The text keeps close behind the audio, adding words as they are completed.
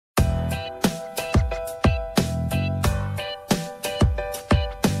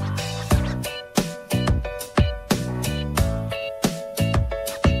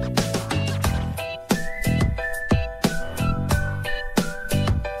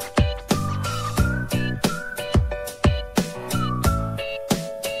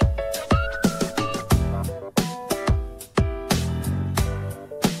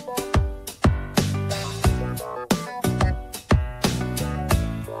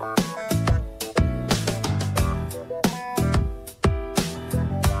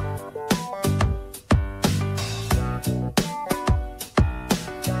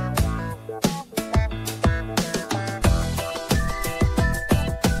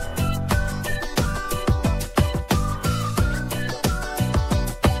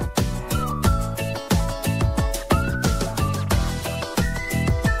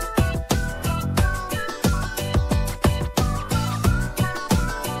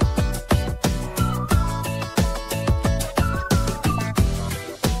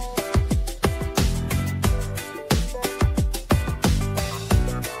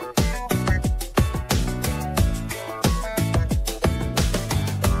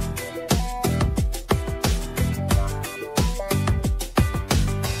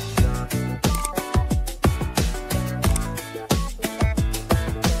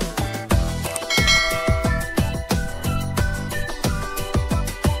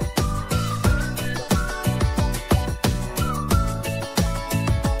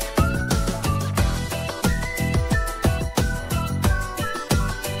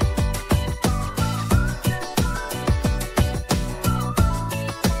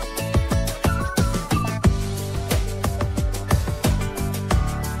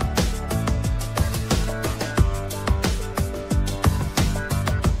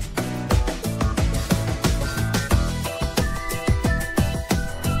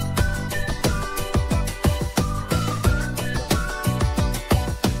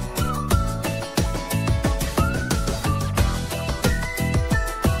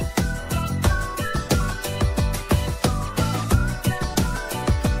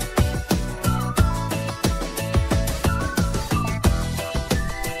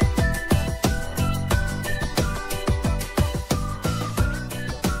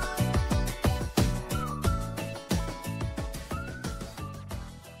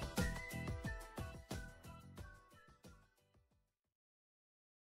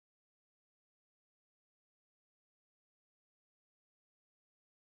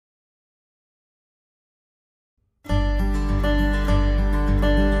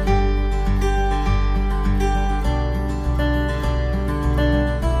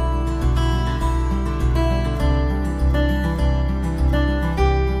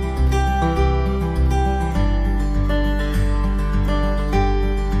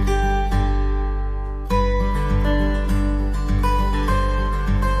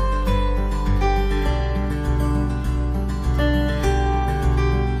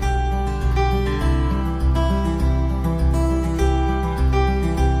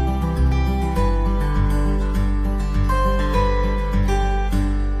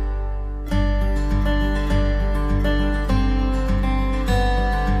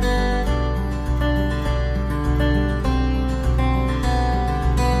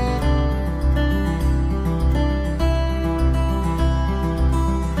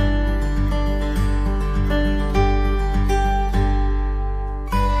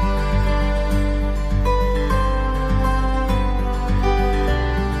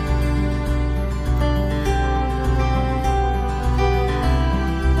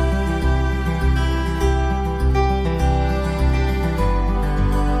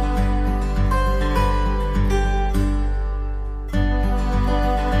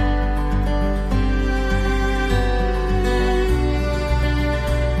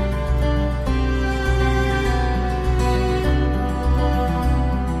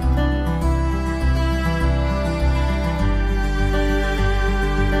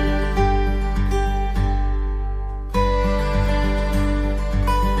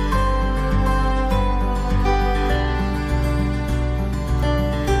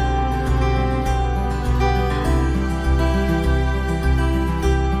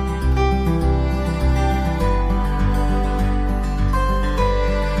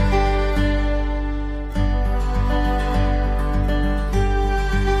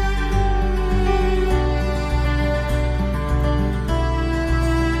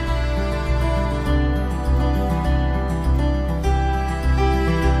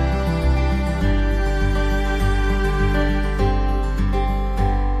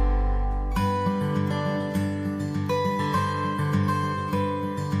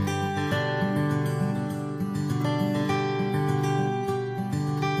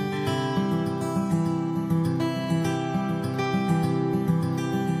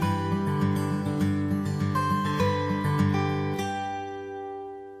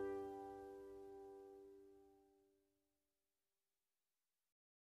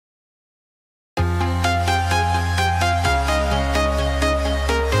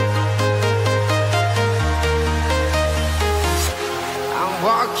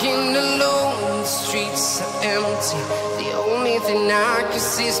Walking alone, the streets are empty. The only thing I can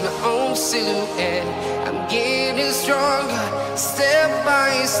see is my own silhouette. I'm getting stronger, step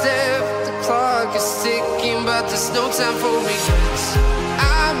by step. The clock is ticking, but there's no time for regrets.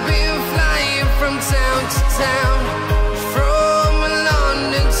 I've been flying from town to town, from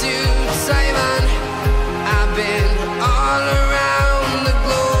London to Taiwan. I've been all around the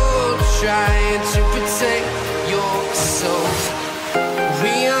globe, trying to protect your soul.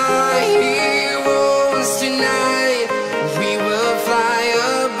 We are heroes tonight. We will fly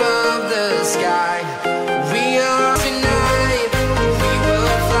above the sky. We are tonight. We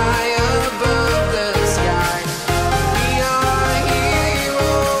will fly above the sky. We are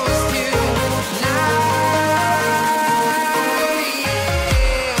heroes tonight.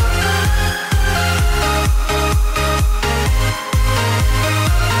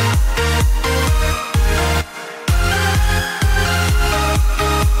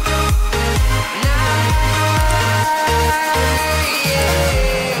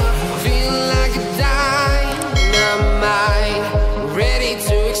 Feel like a dynamite, ready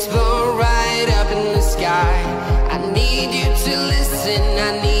to explode right up in the sky. I need you to listen,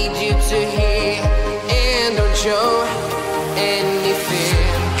 I need you to hear, and don't show any fear.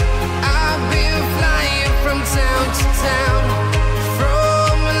 I've been flying from town to town,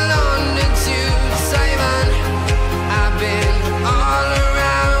 from London to Taiwan. I've been all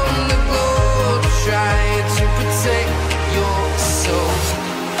around the globe, trying to protect your soul.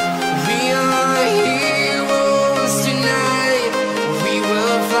 We are heroes tonight. We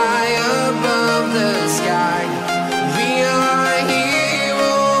will fly above the sky. We are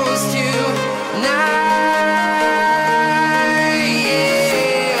heroes tonight.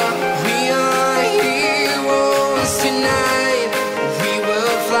 Yeah. We are heroes tonight. We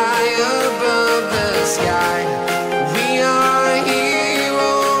will fly above the sky.